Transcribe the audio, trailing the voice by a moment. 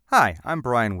Hi, I'm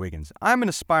Brian Wiggins. I'm an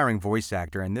aspiring voice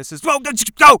actor, and this is... Son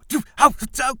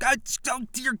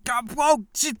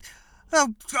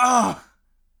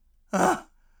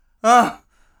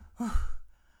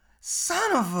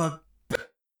of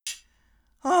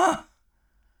a...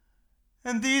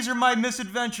 And these are my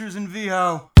misadventures in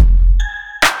VO.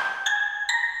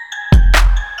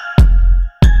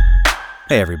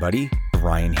 Hey everybody,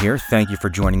 Brian here. Thank you for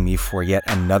joining me for yet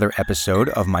another episode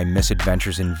of my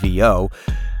misadventures in VO.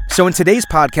 So in today's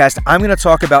podcast, I'm going to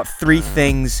talk about 3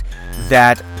 things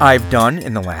that I've done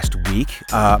in the last week.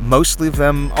 Mostly of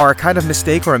them are a kind of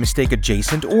mistake or a mistake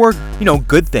adjacent or,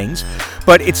 good things.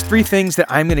 But it's 3 things that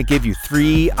I'm going to give you,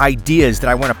 3 ideas that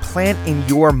I want to plant in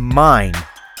your mind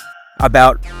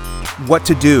about what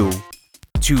to do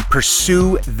to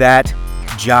pursue that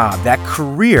job, that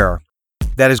career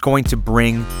that is going to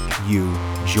bring you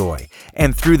joy.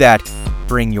 And through that,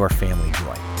 bring your family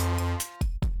joy.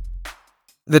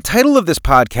 The title of this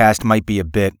podcast might be a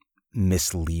bit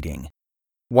misleading.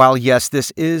 While yes,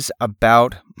 this is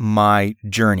about my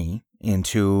journey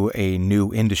into a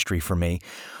new industry for me,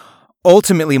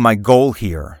 ultimately my goal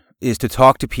here is to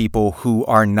talk to people who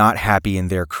are not happy in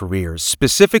their careers,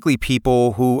 specifically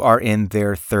people who are in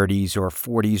their 30s or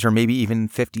 40s or maybe even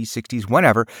 50s, 60s,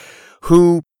 whatever,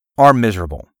 who are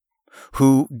miserable,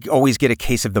 who always get a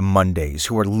case of the Mondays,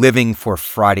 who are living for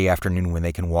Friday afternoon when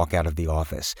they can walk out of the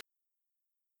office.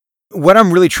 What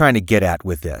I'm really trying to get at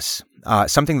with this,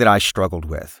 something that I struggled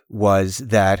with, was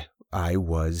that I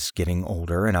was getting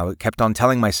older and I kept on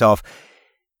telling myself,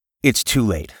 it's too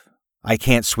late. I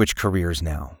can't switch careers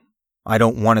now. I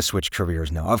don't want to switch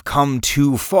careers now. I've come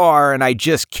too far and I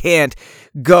just can't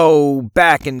go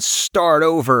back and start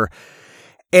over.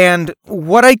 And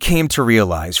what I came to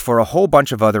realize, for a whole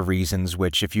bunch of other reasons,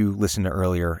 which if you listen to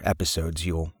earlier episodes,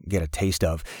 you'll get a taste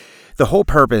of, the whole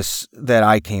purpose that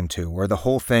I came to, or the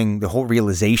whole thing, the whole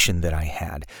realization that I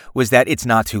had, was that it's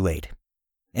not too late,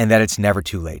 and that it's never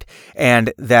too late,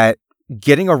 and that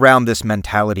getting around this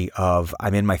mentality of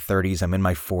I'm in my 30s, I'm in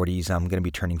my 40s, I'm going to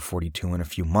be turning 42 in a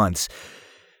few months,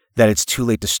 that it's too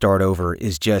late to start over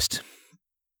is just,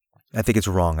 I think it's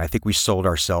wrong. I think we sold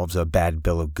ourselves a bad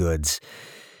bill of goods.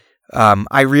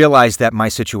 I realize that my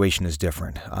situation is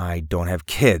different. I don't have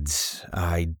kids.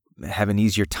 I have an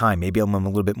easier time. Maybe I'm a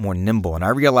little bit more nimble. And I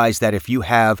realize that if you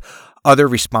have other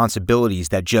responsibilities,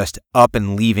 that just up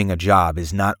and leaving a job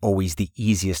is not always the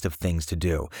easiest of things to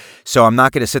do. So I'm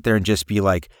not going to sit there and just be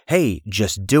like, hey,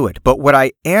 just do it. But what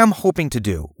I am hoping to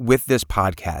do with this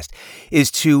podcast is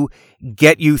to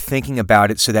get you thinking about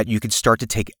it so that you can start to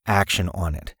take action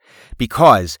on it.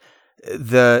 Because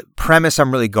the premise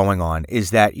I'm really going on is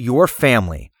that your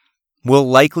family will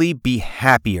likely be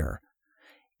happier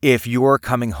if you're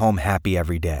coming home happy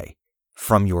every day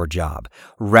from your job,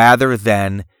 rather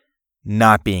than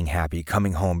not being happy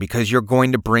coming home, because you're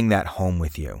going to bring that home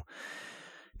with you.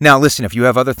 Now, listen, if you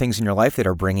have other things in your life that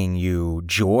are bringing you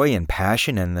joy and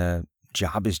passion and the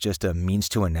job is just a means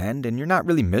to an end and you're not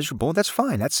really miserable, that's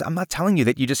fine. I'm not telling you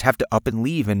that you just have to up and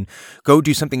leave and go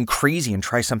do something crazy and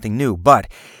try something new.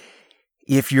 But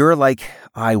if you're like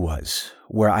I was,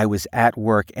 where I was at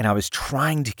work and I was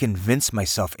trying to convince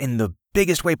myself in the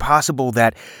biggest way possible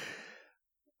that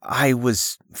I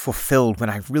was fulfilled when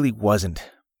I really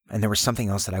wasn't, and there was something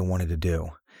else that I wanted to do.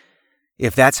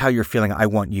 If that's how you're feeling, I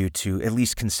want you to at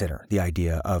least consider the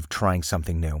idea of trying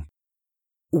something new.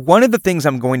 One of the things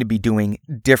I'm going to be doing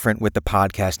different with the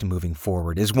podcast moving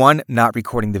forward is, one, not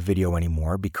recording the video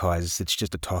anymore because it's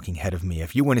just a talking head of me.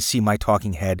 If you want to see my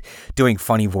talking head doing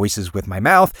funny voices with my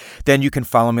mouth, then you can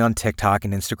follow me on TikTok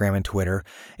and Instagram and Twitter,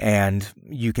 and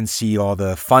you can see all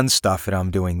the fun stuff that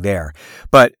I'm doing there.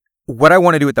 But what I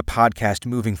want to do with the podcast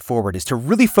moving forward is to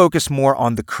really focus more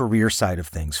on the career side of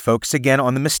things, focus again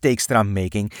on the mistakes that I'm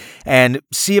making, and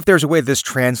see if there's a way this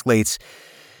translates,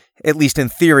 at least in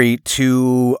theory,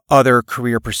 to other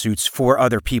career pursuits for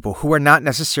other people who are not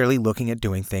necessarily looking at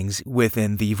doing things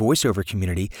within the voiceover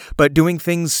community, but doing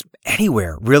things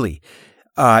anywhere, really,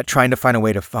 trying to find a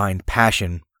way to find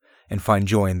passion and find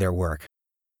joy in their work.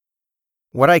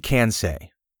 What I can say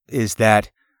is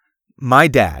that my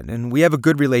dad, and we have a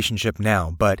good relationship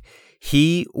now, but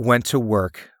he went to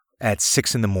work at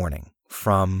 6 a.m.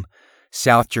 from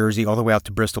South Jersey all the way out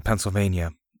to Bristol,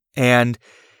 Pennsylvania. And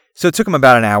so it took him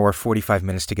about an hour, 45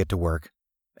 minutes to get to work.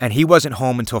 And he wasn't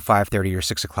home until 5:30 or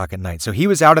 6 o'clock at night. So he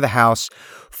was out of the house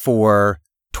for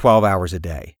 12 hours a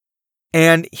day.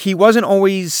 And he wasn't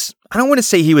always, I don't want to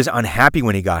say he was unhappy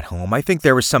when he got home. I think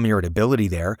there was some irritability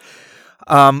there.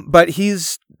 But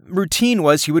his routine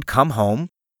was he would come home,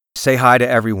 say hi to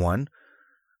everyone,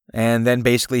 And then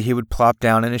basically he would plop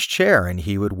down in his chair and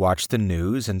he would watch the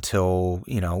news until,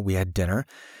 we had dinner.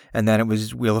 And then it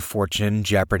was Wheel of Fortune,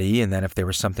 Jeopardy, and then if there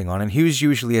was something on, and he was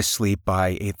usually asleep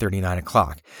by 8:30, 9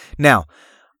 o'clock. Now,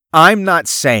 I'm not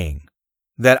saying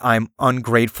that I'm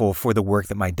ungrateful for the work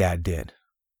that my dad did.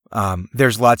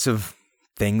 There's lots of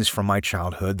things from my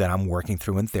childhood that I'm working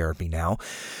through in therapy now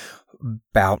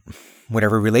about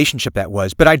whatever relationship that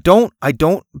was. But I don't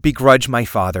begrudge my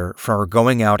father for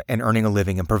going out and earning a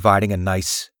living and providing a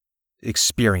nice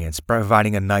experience,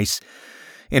 providing a nice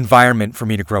environment for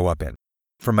me to grow up in,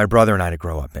 for my brother and I to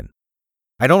grow up in.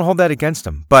 I don't hold that against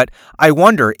him, but I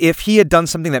wonder if he had done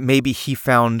something that maybe he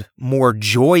found more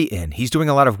joy in. He's doing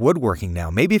a lot of woodworking now.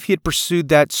 Maybe if he had pursued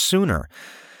that sooner,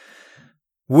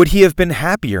 would he have been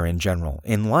happier in general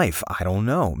in life? I don't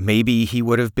know. Maybe he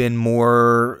would have been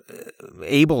more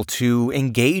able to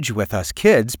engage with us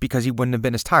kids because he wouldn't have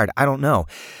been as tired. I don't know.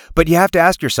 But you have to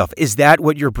ask yourself, is that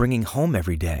what you're bringing home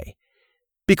every day?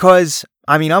 Because,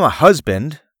 I'm a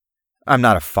husband. I'm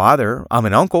not a father. I'm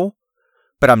an uncle,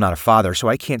 but I'm not a father, so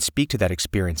I can't speak to that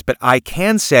experience. But I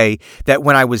can say that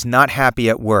when I was not happy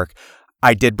at work,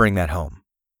 I did bring that home.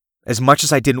 As much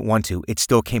as I didn't want to, it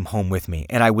still came home with me,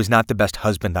 and I was not the best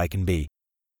husband I can be.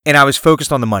 And I was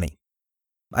focused on the money.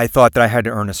 I thought that I had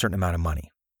to earn a certain amount of money.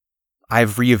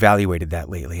 I've reevaluated that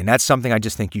lately, and that's something I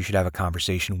just think you should have a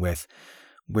conversation with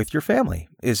your family.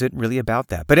 Is it really about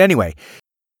that? But anyway,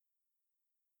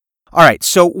 all right,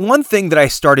 so one thing that I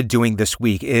started doing this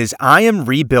week is I am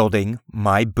rebuilding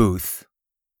my booth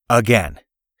again.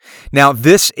 Now,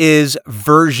 this is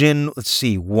version,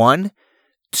 1,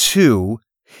 2,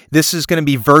 this is going to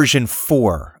be version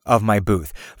 4 of my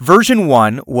booth. Version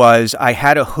 1 was I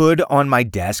had a hood on my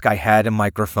desk. I had a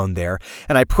microphone there,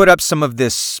 and I put up some of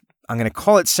this, I'm going to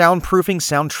call it soundproofing,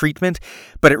 sound treatment,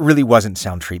 but it really wasn't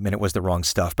sound treatment. It was the wrong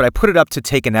stuff. But I put it up to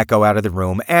take an echo out of the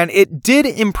room, and it did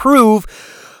improve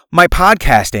my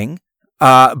podcasting.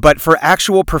 But for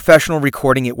actual professional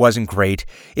recording, it wasn't great.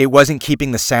 It wasn't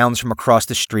keeping the sounds from across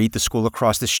the street, the school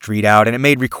across the street out, and it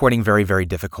made recording very, very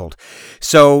difficult.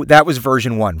 So that was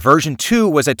version 1. Version 2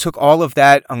 was I took all of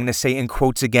that, I'm going to say in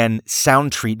quotes again,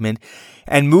 sound treatment,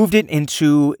 and moved it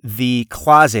into the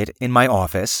closet in my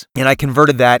office, and I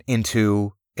converted that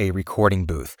into a recording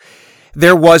booth.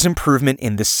 There was improvement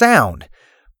in the sound,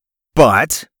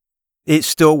 but it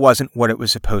still wasn't what it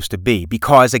was supposed to be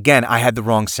because, again, I had the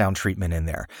wrong sound treatment in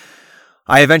there.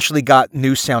 I eventually got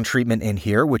new sound treatment in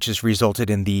here, which has resulted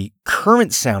in the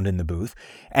current sound in the booth,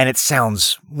 and it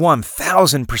sounds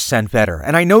 1,000% better.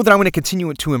 And I know that I'm going to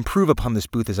continue to improve upon this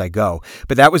booth as I go,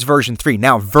 but that was version 3.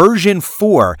 Now, version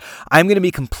 4, I'm going to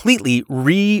be completely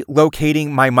relocating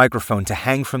my microphone to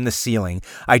hang from the ceiling.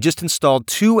 I just installed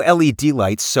 2 LED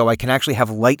lights so I can actually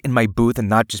have light in my booth and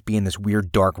not just be in this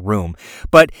weird dark room.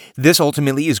 But this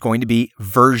ultimately is going to be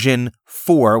version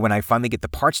 4 when I finally get the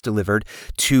parts delivered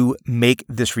to make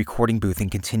this recording booth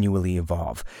and continually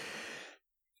evolve.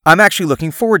 I'm actually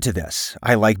looking forward to this.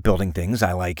 I like building things.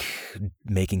 I like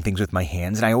making things with my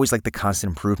hands, and I always like the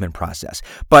constant improvement process.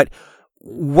 But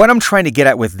what I'm trying to get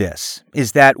at with this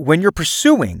is that when you're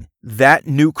pursuing that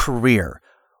new career,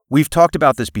 we've talked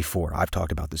about this before. I've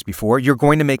talked about this before. You're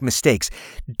going to make mistakes.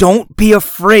 Don't be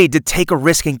afraid to take a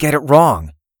risk and get it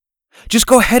wrong. Just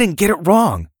go ahead and get it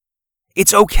wrong.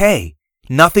 It's okay.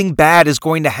 Nothing bad is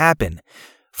going to happen.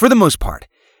 For the most part,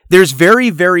 there's very,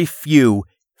 very few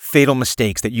fatal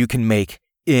mistakes that you can make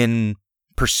in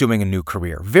pursuing a new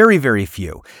career. Very, very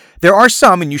few. There are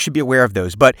some, and you should be aware of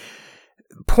those. But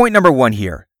point number 1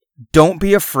 here, don't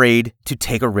be afraid to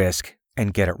take a risk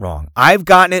and get it wrong. I've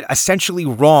gotten it essentially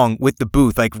wrong with the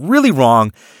booth, like really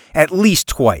wrong, at least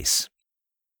twice.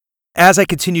 As I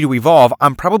continue to evolve,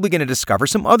 I'm probably going to discover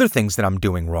some other things that I'm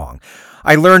doing wrong.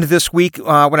 I learned this week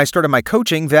when I started my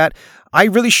coaching that I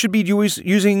really should be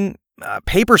using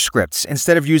paper scripts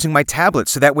instead of using my tablet,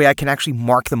 so that way I can actually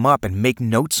mark them up and make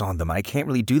notes on them. I can't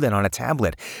really do that on a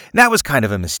tablet. And that was kind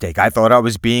of a mistake. I thought I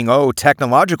was being,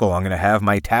 technological. I'm going to have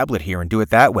my tablet here and do it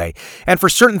that way. And for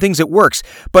certain things it works,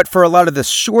 but for a lot of the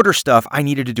shorter stuff, I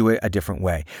needed to do it a different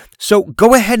way. So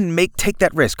go ahead and take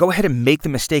that risk. Go ahead and make the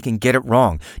mistake and get it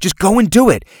wrong. Just go and do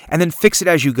it and then fix it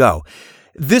as you go.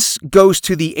 This goes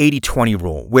to the 80-20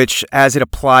 rule, which as it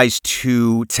applies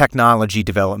to technology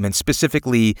development,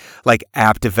 specifically like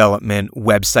app development,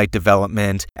 website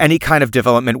development, any kind of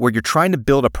development where you're trying to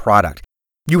build a product.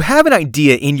 You have an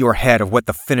idea in your head of what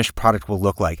the finished product will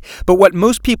look like, but what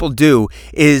most people do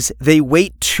is they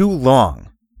wait too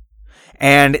long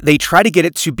and they try to get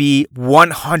it to be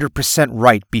 100%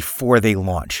 right before they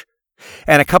launch.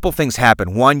 And a couple things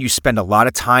happen. One, you spend a lot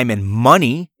of time and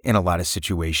money in a lot of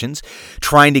situations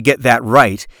trying to get that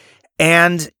right.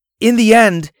 And in the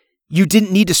end, you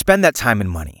didn't need to spend that time and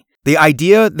money. The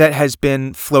idea that has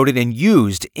been floated and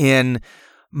used in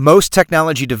most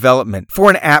technology development, for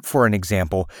an app, for an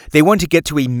example, they want to get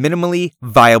to a minimally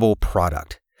viable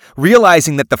product,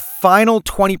 realizing that the final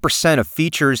 20% of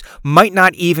features might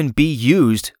not even be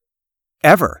used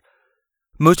ever.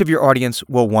 Most of your audience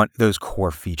will want those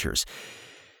core features.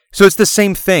 So it's the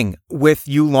same thing with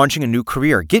you launching a new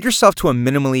career. Get yourself to a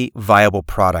minimally viable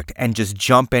product and just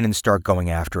jump in and start going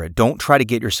after it. Don't try to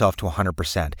get yourself to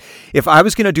 100%. If I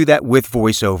was going to do that with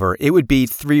voiceover, it would be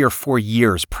 3 or 4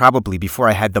 years probably before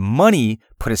I had the money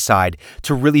put aside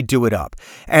to really do it up.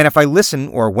 And if I listen,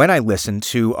 or when I listen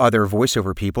to other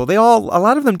voiceover people, a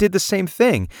lot of them did the same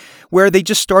thing, where they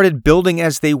just started building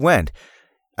as they went.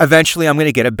 Eventually, I'm going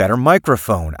to get a better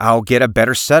microphone. I'll get a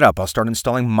better setup. I'll start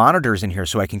installing monitors in here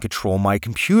so I can control my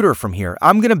computer from here.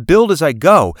 I'm going to build as I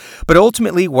go. But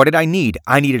ultimately, what did I need?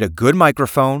 I needed a good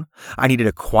microphone. I needed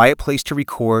a quiet place to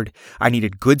record. I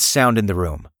needed good sound in the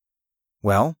room.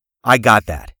 Well, I got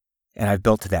that, and I've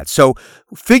built to that. So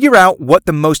figure out what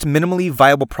the most minimally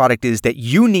viable product is that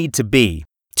you need to be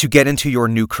to get into your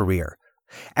new career,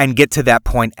 and get to that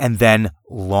point and then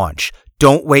launch.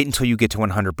 Don't wait until you get to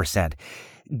 100%.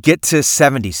 Get to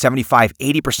 70, 75,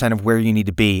 80% of where you need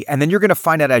to be, and then you're going to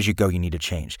find out as you go you need to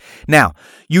change. Now,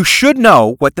 you should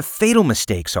know what the fatal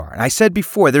mistakes are. And I said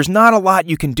before, there's not a lot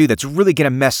you can do that's really going to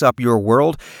mess up your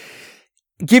world.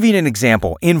 Give you an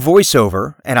example. In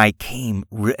voiceover, and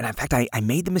in fact, I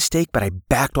made the mistake, but I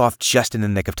backed off just in the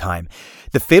nick of time.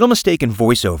 The fatal mistake in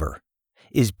voiceover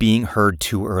is being heard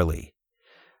too early.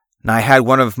 Now, I had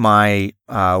one of my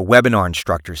webinar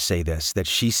instructors say this, that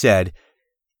she said,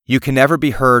 you can never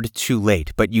be heard too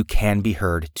late, but you can be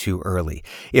heard too early.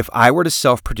 If I were to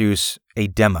self-produce a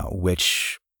demo,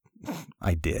 which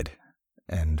I did,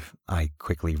 and I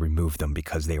quickly removed them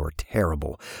because they were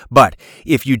terrible. But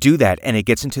if you do that and it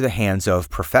gets into the hands of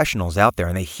professionals out there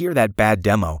and they hear that bad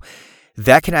demo,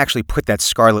 that can actually put that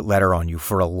scarlet letter on you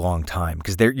for a long time,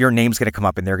 because your name's going to come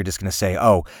up and they're just going to say,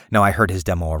 oh, no, I heard his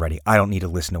demo already. I don't need to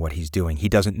listen to what he's doing. He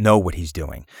doesn't know what he's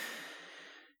doing.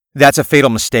 That's a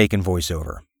fatal mistake in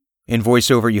voiceover. In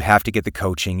voiceover, you have to get the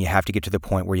coaching. You have to get to the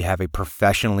point where you have a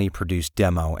professionally produced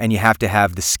demo, and you have to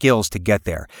have the skills to get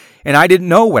there. And I didn't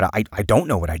know I don't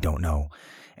know what I don't know.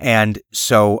 And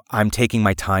so I'm taking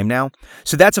my time now.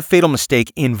 So that's a fatal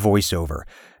mistake in voiceover.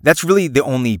 That's really the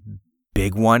only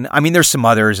big one. I mean, there's some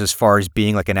others as far as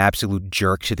being like an absolute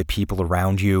jerk to the people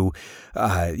around you,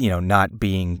 not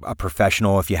being a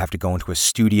professional if you have to go into a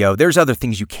studio. There's other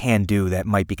things you can do that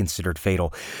might be considered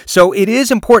fatal. So it is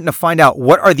important to find out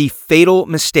what are the fatal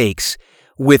mistakes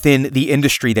within the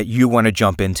industry that you want to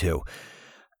jump into.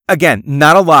 Again,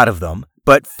 not a lot of them,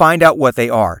 but find out what they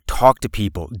are. Talk to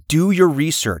people. Do your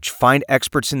research. Find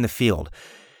experts in the field.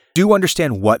 Do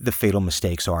understand what the fatal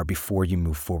mistakes are before you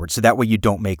move forward, so that way you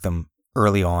don't make them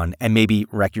early on and maybe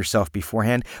wreck yourself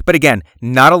beforehand. But again,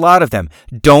 not a lot of them.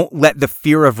 Don't let the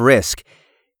fear of risk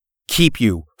keep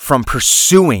you from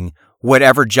pursuing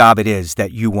whatever job it is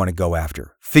that you want to go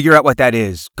after. Figure out what that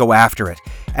is, go after it,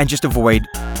 and just avoid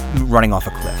running off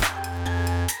a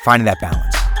cliff. Finding that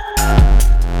balance.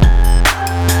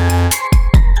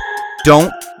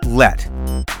 Don't let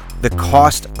the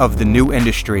cost of the new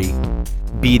industry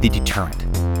be the deterrent.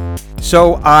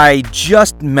 So I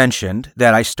just mentioned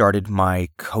that I started my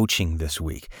coaching this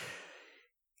week.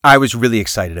 I was really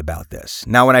excited about this.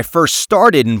 Now, when I first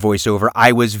started in voiceover,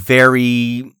 I was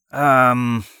very,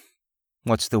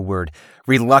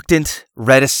 reluctant,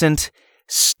 reticent,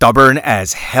 stubborn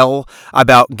as hell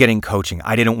about getting coaching.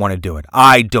 I didn't want to do it.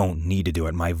 I don't need to do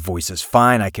it. My voice is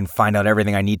fine. I can find out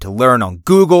everything I need to learn on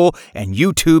Google and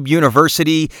YouTube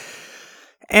University.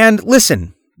 And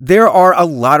listen, there are a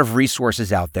lot of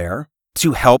resources out there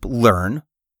to help learn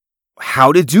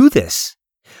how to do this.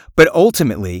 But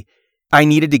ultimately, I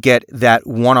needed to get that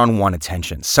one-on-one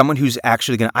attention. Someone who's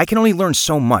actually I can only learn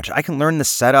so much. I can learn the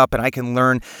setup, and I can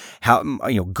learn how,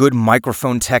 good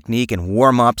microphone technique and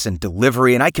warm-ups and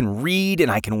delivery, and I can read and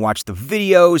I can watch the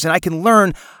videos and I can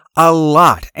learn a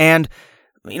lot. And,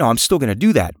 I'm still going to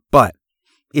do that, but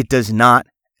it does not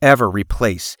ever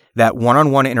replace that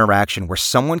one-on-one interaction where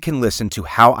someone can listen to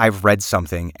how I've read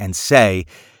something and say,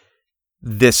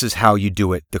 this is how you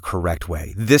do it the correct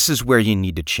way. This is where you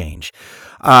need to change.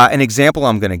 An example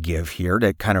I'm going to give here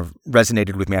that kind of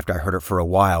resonated with me after I heard it for a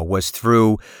while was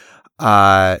through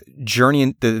the Journey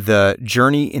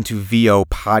into VO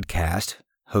podcast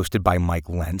hosted by Mike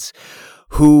Lentz,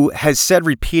 who has said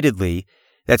repeatedly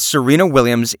that Serena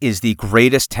Williams is the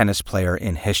greatest tennis player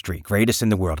in history, greatest in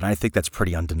the world. And I think that's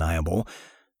pretty undeniable.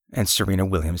 And Serena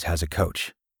Williams has a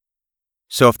coach.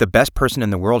 So if the best person in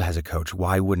the world has a coach,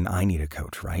 why wouldn't I need a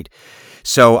coach, right?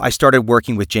 So I started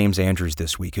working with James Andrews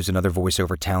this week, who's another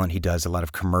voiceover talent. He does a lot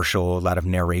of commercial, a lot of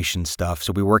narration stuff.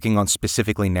 So we're working on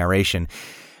specifically narration.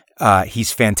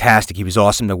 He's fantastic. He was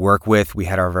awesome to work with. We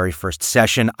had our very first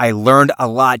session. I learned a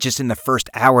lot just in the first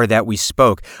hour that we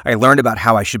spoke. I learned about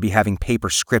how I should be having paper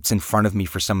scripts in front of me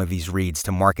for some of these reads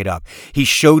to mark it up. He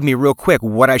showed me real quick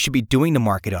what I should be doing to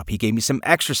mark it up. He gave me some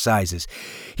exercises.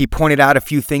 He pointed out a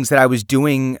few things that I was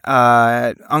doing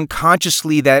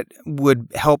unconsciously that would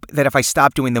help, that if I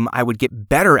stopped doing them, I would get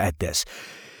better at this.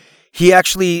 He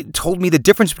actually told me the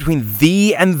difference between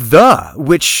the and the,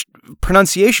 which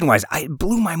pronunciation-wise, it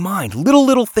blew my mind.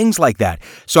 Little things like that.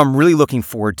 So I'm really looking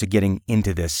forward to getting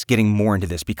more into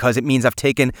this, because it means I've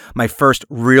taken my first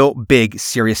real big,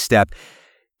 serious step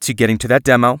to getting to that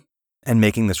demo and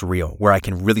making this real, where I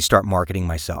can really start marketing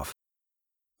myself.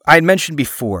 I had mentioned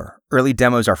before, early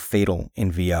demos are fatal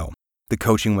in VO. The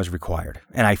coaching was required.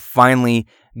 And I finally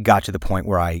got to the point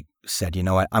where I said, you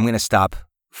know what, I'm going to stop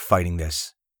fighting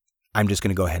this. I'm just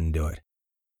going to go ahead and do it.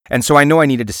 And so I know I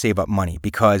needed to save up money,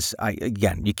 because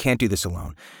you can't do this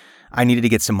alone. I needed to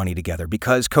get some money together,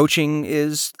 because coaching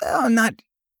is not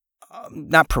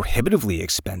prohibitively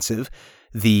expensive.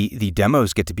 The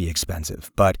demos get to be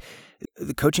expensive, but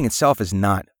the coaching itself is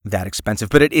not that expensive,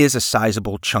 but it is a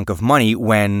sizable chunk of money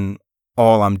when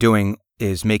all I'm doing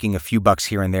is making a few bucks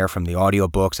here and there from the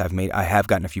audiobooks. I have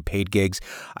gotten a few paid gigs.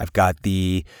 I've got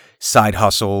the side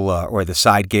hustle or the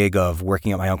side gig of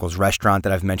working at my uncle's restaurant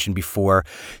that I've mentioned before.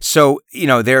 So,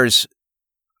 there's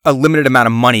a limited amount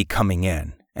of money coming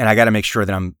in, and I got to make sure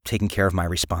that I'm taking care of my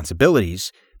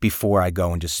responsibilities before I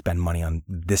go and just spend money on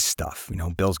this stuff.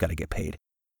 Bills got to get paid.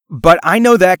 But I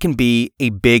know that can be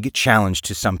a big challenge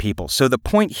to some people. So the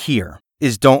point here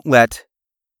is, don't let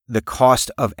the cost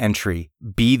of entry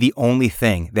be the only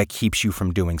thing that keeps you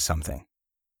from doing something.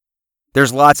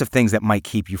 There's lots of things that might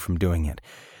keep you from doing it,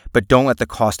 but don't let the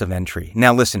cost of entry.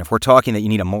 Now listen, if we're talking that you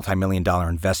need a multi-million-dollar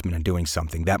investment in doing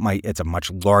something, it's a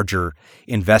much larger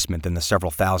investment than the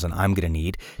several thousand I'm going to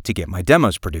need to get my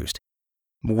demos produced.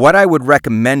 What I would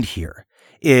recommend here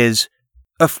is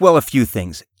a few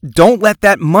things. Don't let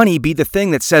that money be the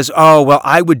thing that says, oh, well,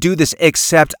 I would do this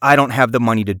except I don't have the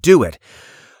money to do it.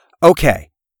 Okay.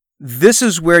 This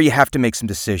is where you have to make some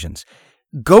decisions.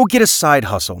 Go get a side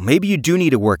hustle. Maybe you do need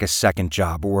to work a second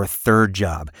job or a third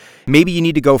job. Maybe you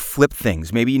need to go flip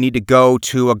things. Maybe you need to go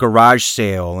to a garage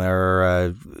sale or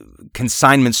a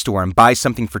consignment store and buy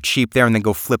something for cheap there and then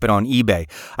go flip it on eBay.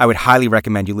 I would highly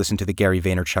recommend you listen to the Gary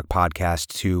Vaynerchuk podcast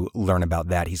to learn about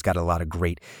that. He's got a lot of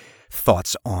great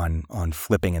thoughts on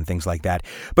flipping and things like that.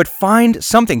 But find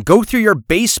something. Go through your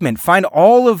basement. Find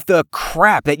all of the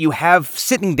crap that you have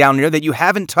sitting down there that you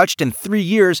haven't touched in 3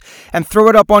 years and throw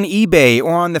it up on eBay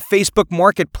or on the Facebook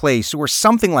Marketplace or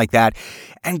something like that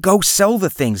and go sell the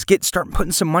things. Start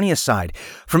putting some money aside.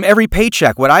 From every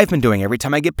paycheck, what I've been doing, every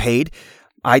time I get paid,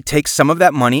 I take some of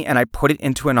that money and I put it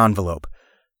into an envelope.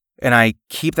 And I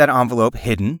keep that envelope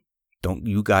hidden. Don't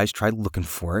you guys try looking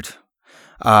for it.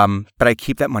 But I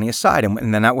keep that money aside,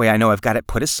 and then that way I know I've got it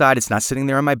put aside. It's not sitting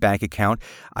there in my bank account.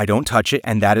 I don't touch it,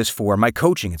 and that is for my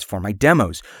coaching. It's for my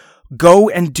demos. Go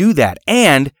and do that,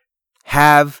 and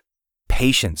have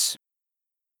patience.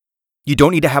 You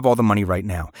don't need to have all the money right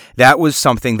now. That was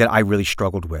something that I really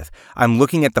struggled with. I'm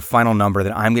looking at the final number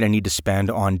that I'm going to need to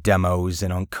spend on demos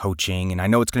and on coaching, and I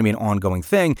know it's going to be an ongoing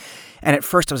thing. And at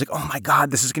first I was like, oh my God,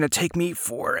 this is going to take me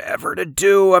forever to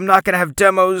do. I'm not going to have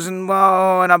demos, and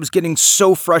I was getting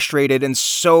so frustrated and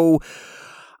so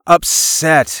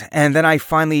upset. And then I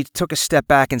finally took a step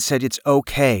back and said, it's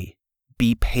okay.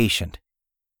 Be patient.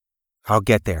 I'll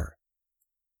get there.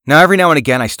 Now, every now and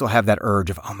again, I still have that urge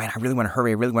of, oh man, I really want to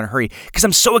hurry, because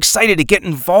I'm so excited to get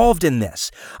involved in this.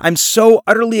 I'm so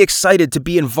utterly excited to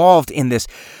be involved in this.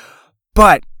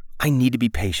 But I need to be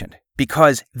patient,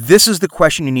 because this is the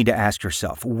question you need to ask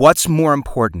yourself. What's more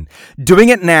important, doing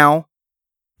it now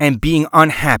and being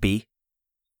unhappy,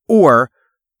 or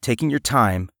taking your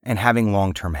time and having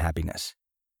long-term happiness?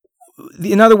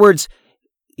 In other words,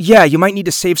 yeah, you might need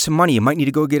to save some money. You might need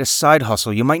to go get a side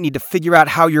hustle. You might need to figure out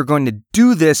how you're going to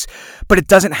do this, but it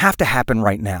doesn't have to happen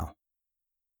right now.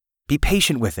 Be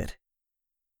patient with it.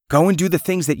 Go and do the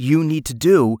things that you need to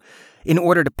do in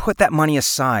order to put that money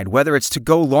aside, whether it's to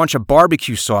go launch a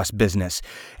barbecue sauce business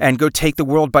and go take the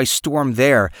world by storm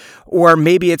there, or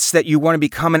maybe it's that you want to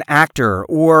become an actor,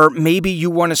 or maybe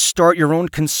you want to start your own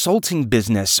consulting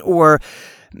business, or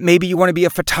maybe you want to be a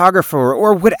photographer,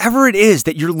 or whatever it is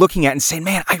that you're looking at and saying,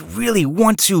 man, I really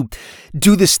want to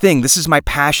do this thing. This is my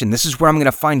passion. This is where I'm going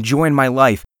to find joy in my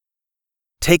life.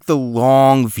 Take the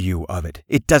long view of it.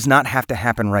 It does not have to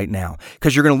happen right now,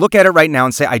 because you're going to look at it right now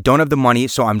and say, I don't have the money,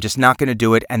 so I'm just not going to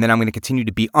do it. And then I'm going to continue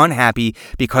to be unhappy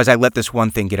because I let this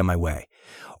one thing get in my way.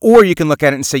 Or you can look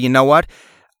at it and say, you know what?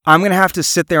 I'm going to have to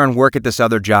sit there and work at this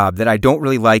other job that I don't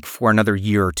really like for another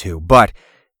year or two. But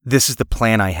this is the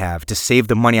plan I have to save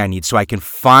the money I need so I can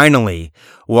finally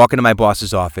walk into my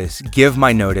boss's office, give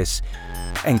my notice,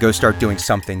 and go start doing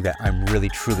something that I'm really,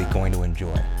 truly going to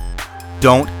enjoy.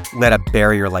 Don't let a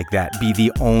barrier like that be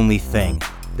the only thing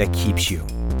that keeps you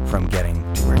from getting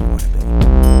to where you want to be.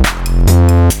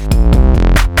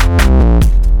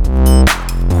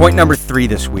 Point number 3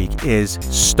 this week is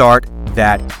start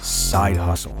that side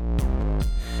hustle.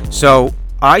 So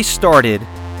I started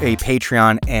a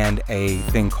Patreon and a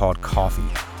thing called Ko-fi.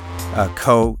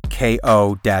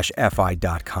 ko-fi.com.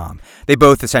 They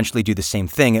both essentially do the same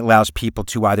thing. It allows people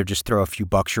to either just throw a few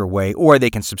bucks your way, or they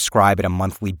can subscribe at a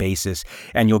monthly basis,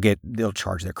 and they'll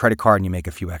charge their credit card and you make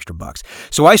a few extra bucks.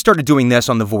 So I started doing this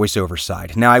on the voiceover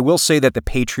side. Now, I will say that the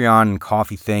Patreon and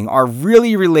Ko-fi thing are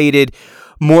really related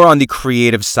more on the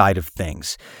creative side of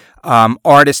things.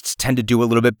 Artists tend to do a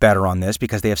little bit better on this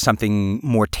because they have something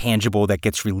more tangible that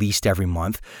gets released every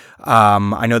month.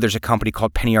 I know there's a company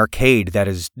called Penny Arcade that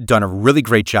has done a really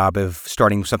great job of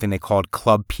starting something they called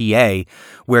Club PA,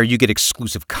 where you get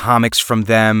exclusive comics from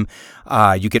them.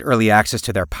 You get early access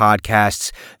to their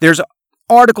podcasts. There's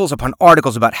articles upon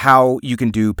articles about how you can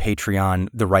do Patreon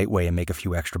the right way and make a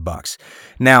few extra bucks.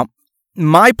 Now,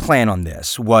 my plan on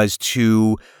this was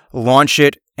to launch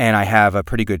it, and I have a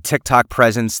pretty good TikTok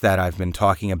presence that I've been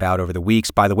talking about over the weeks.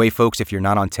 By the way, folks, if you're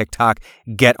not on TikTok,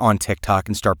 get on TikTok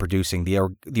and start producing. The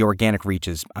organic reach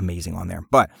is amazing on there.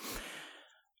 But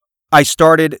I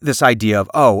started this idea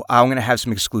of, I'm going to have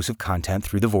some exclusive content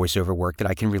through the voiceover work that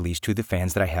I can release to the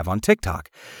fans that I have on TikTok.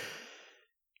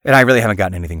 And I really haven't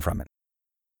gotten anything from it.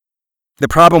 The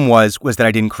problem was that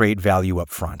I didn't create value up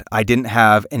front. I didn't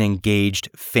have an engaged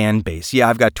fan base. Yeah,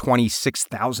 I've got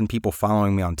 26,000 people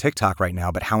following me on TikTok right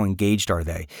now, but how engaged are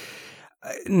they?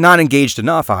 Not engaged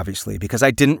enough, obviously, because I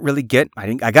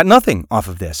got nothing off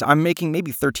of this. I'm making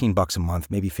maybe $13 a month,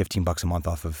 maybe $15 a month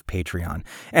off of Patreon.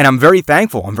 And I'm very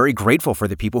thankful. I'm very grateful for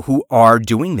the people who are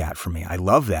doing that for me. I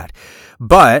love that.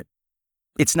 But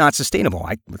it's not sustainable.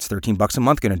 What's $13 a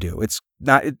month going to do? It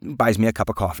buys me a cup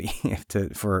of coffee,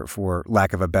 for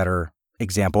lack of a better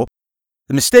example.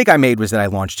 The mistake I made was that I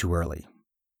launched too early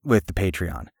with the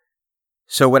Patreon.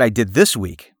 So what I did this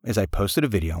week is I posted a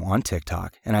video on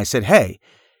TikTok and I said, hey,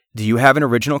 do you have an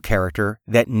original character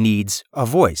that needs a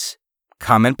voice?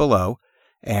 Comment below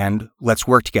and let's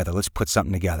work together. Let's put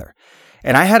something together.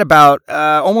 And I had about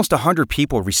almost 100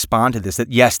 people respond to this,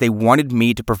 that yes, they wanted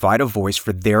me to provide a voice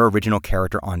for their original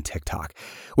character on TikTok,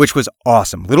 which was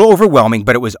awesome. A little overwhelming,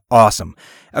 but it was awesome.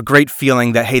 A great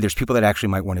feeling that, hey, there's people that actually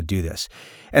might want to do this.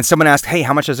 And someone asked, hey,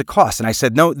 how much does it cost? And I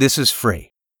said, no, this is free.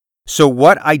 So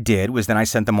what I did was then I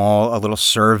sent them all a little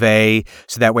survey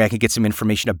so that way I could get some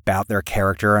information about their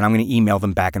character, and I'm going to email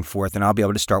them back and forth, and I'll be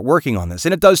able to start working on this.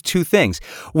 And it does two things.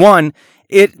 One,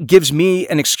 it gives me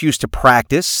an excuse to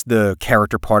practice the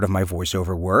character part of my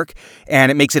voiceover work,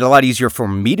 and it makes it a lot easier for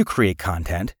me to create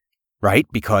content, right?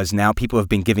 Because now people have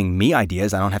been giving me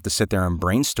ideas. I don't have to sit there and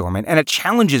brainstorm it. And it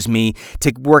challenges me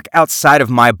to work outside of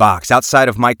my box, outside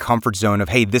of my comfort zone of,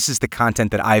 hey, this is the content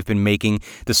that I've been making,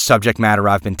 the subject matter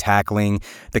I've been tackling,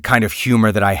 the kind of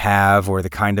humor that I have, or the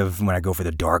kind of, when I go for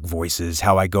the dark voices,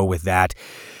 how I go with that.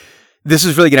 This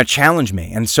is really going to challenge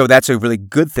me. And so that's a really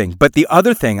good thing. But the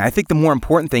other thing, I think the more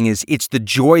important thing is it's the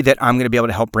joy that I'm going to be able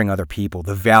to help bring other people,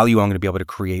 the value I'm going to be able to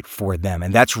create for them.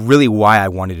 And that's really why I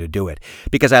wanted to do it,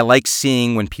 because I like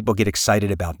seeing when people get excited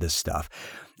about this stuff.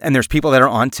 And there's people that are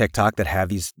on TikTok that have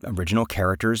these original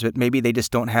characters, but maybe they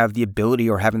just don't have the ability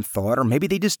or haven't thought, or maybe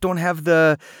they just don't have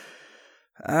the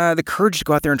courage to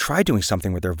go out there and try doing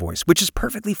something with their voice, which is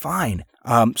perfectly fine.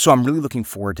 So I'm really looking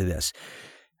forward to this.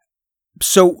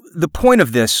 So the point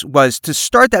of this was to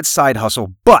start that side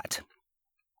hustle, but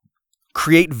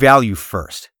create value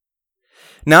first.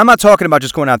 Now, I'm not talking about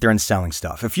just going out there and selling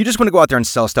stuff. If you just want to go out there and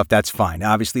sell stuff, that's fine.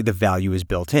 Obviously, the value is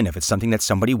built in. If it's something that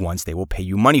somebody wants, they will pay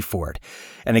you money for it.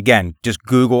 And again, just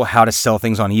Google how to sell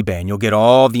things on eBay, and you'll get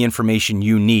all the information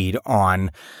you need on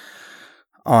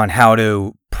how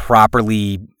to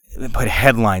properly put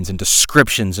headlines and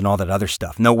descriptions and all that other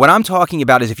stuff. No, what I'm talking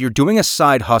about is if you're doing a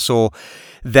side hustle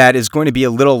that is going to be a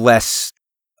little less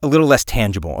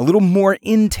tangible, a little more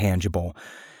intangible,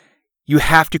 you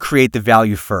have to create the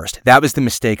value first. That was the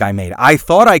mistake I made. I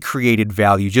thought I created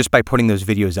value just by putting those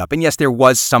videos up. And yes, there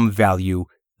was some value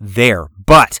there,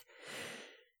 but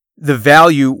the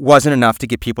value wasn't enough to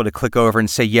get people to click over and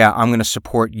say, yeah, I'm going to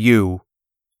support you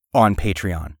on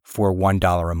Patreon for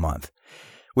 $1 a month,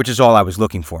 which is all I was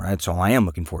looking for. That's all I am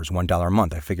looking for is $1 a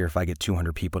month. I figure if I get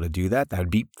 200 people to do that, that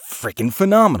would be freaking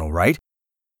phenomenal, right?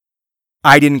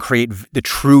 I didn't create the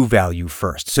true value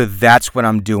first. So that's what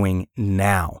I'm doing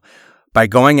now. By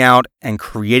going out and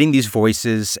creating these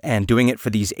voices and doing it for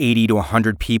these 80 to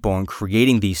 100 people and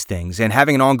creating these things and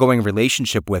having an ongoing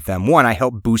relationship with them. One, I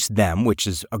help boost them, which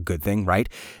is a good thing, right?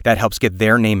 That helps get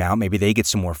their name out. Maybe they get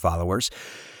some more followers.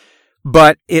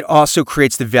 But it also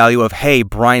creates the value of, hey,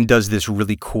 Brian does this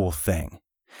really cool thing.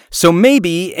 So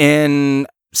maybe in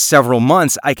several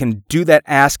months, I can do that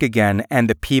ask again, and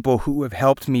the people who have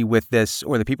helped me with this,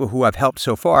 or the people who I've helped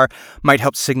so far, might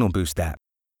help signal boost that.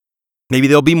 Maybe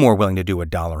they'll be more willing to do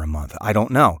 $1 a month. I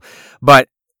don't know. But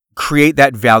create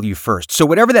that value first. So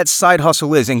whatever that side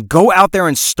hustle is, and go out there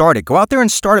and start it. Go out there and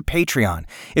start a Patreon.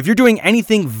 If you're doing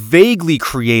anything vaguely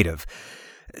creative,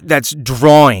 that's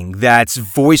drawing, that's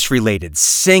voice related,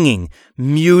 singing,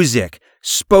 music,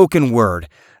 spoken word,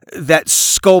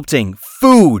 that's sculpting,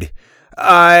 food.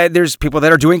 There's people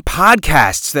that are doing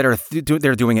podcasts that are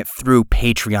they're doing it through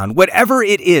Patreon. Whatever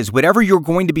it is, whatever you're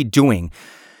going to be doing,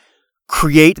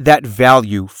 create that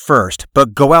value first,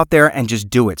 but go out there and just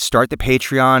do it. Start the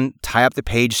Patreon, tie up the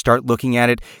page, start looking at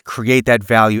it, create that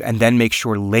value, and then make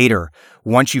sure later,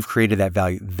 once you've created that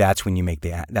value, that's when you make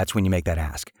that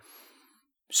ask.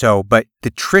 So, but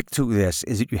the trick to this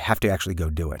is that you have to actually go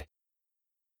do it.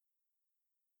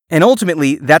 And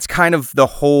ultimately, that's kind of the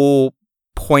whole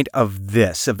point of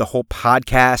this, of the whole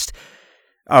podcast,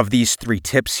 of these 3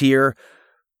 tips here.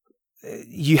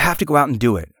 You have to go out and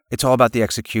do it. It's all about the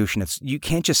execution. You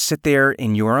can't just sit there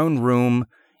in your own room,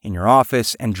 in your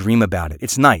office, and dream about it.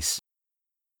 It's nice,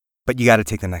 but you got to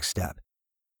take the next step.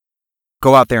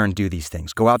 Go out there and do these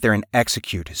things. Go out there and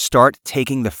execute. Start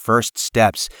taking the first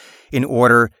steps in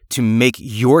order to make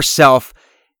yourself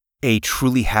a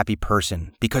truly happy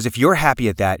person. Because if you're happy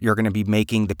at that, you're going to be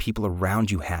making the people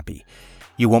around you happy.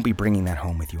 You won't be bringing that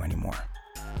home with you anymore.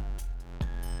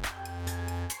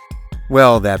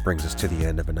 Well, that brings us to the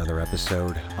end of another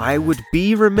episode. I would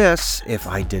be remiss if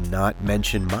I did not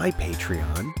mention my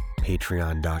Patreon,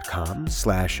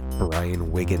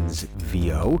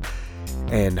 patreon.com/BrianWigginsVO,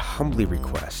 and humbly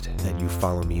request that you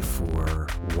follow me for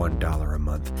 $1 a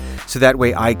month. So that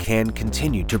way I can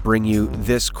continue to bring you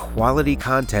this quality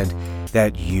content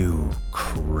that you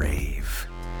crave.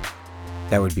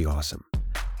 That would be awesome.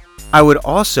 I would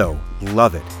also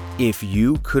love it if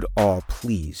you could all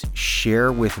please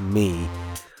share with me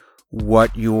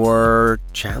what your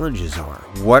challenges are.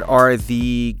 What are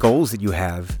the goals that you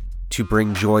have to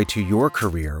bring joy to your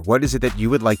career? What is it that you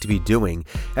would like to be doing?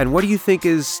 And what do you think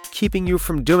is keeping you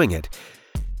from doing it?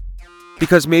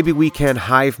 Because maybe we can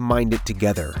hive mind it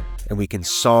together and we can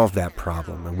solve that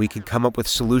problem and we can come up with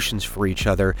solutions for each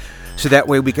other so that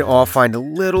way we can all find a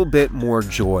little bit more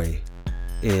joy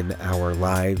in our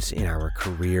lives, in our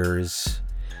careers.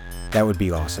 That would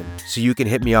be awesome. So you can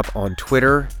hit me up on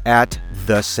Twitter at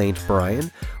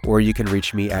 @TheSaintBrian, or you can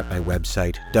reach me at my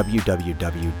website,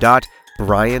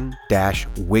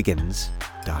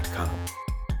 www.brian-wiggins.com.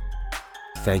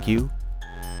 Thank you,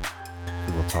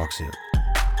 and we'll talk soon.